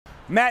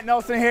Matt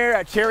Nelson here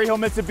at Cherry Hill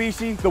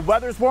Mitsubishi. The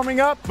weather's warming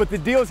up, but the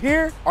deals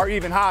here are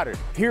even hotter.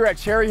 Here at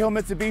Cherry Hill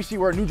Mitsubishi,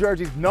 we're New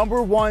Jersey's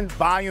 #1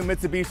 volume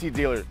Mitsubishi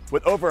dealer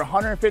with over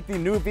 150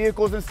 new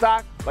vehicles in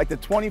stock, like the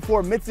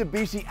 24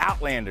 Mitsubishi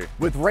Outlander.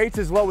 With rates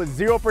as low as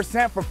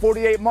 0% for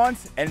 48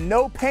 months and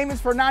no payments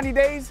for 90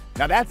 days,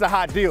 now that's a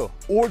hot deal.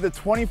 Or the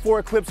 24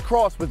 Eclipse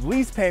Cross with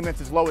lease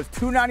payments as low as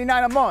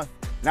 $299 a month.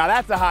 Now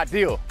that's a hot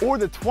deal. Or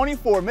the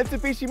 24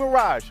 Mitsubishi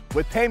Mirage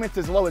with payments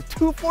as low as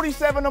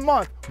 $247 a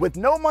month with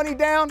no money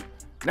down.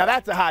 Now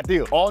that's a hot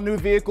deal. All new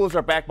vehicles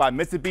are backed by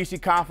Mitsubishi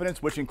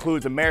Confidence, which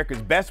includes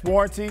America's best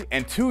warranty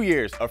and 2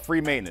 years of free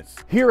maintenance.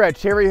 Here at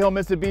Cherry Hill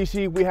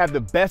Mitsubishi, we have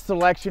the best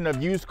selection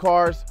of used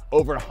cars,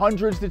 over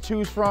hundreds to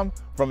choose from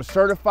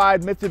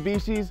certified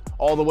Mitsubishis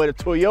all the way to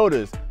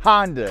Toyotas,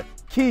 Honda,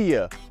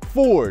 Kia,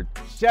 Ford,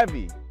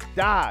 Chevy,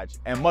 Dodge,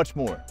 and much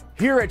more.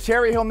 Here at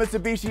Cherry Hill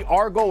Mitsubishi,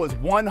 our goal is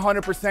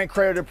 100%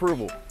 credit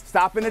approval.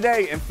 Stop in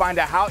today and find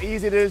out how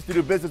easy it is to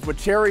do business with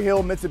Cherry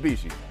Hill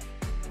Mitsubishi.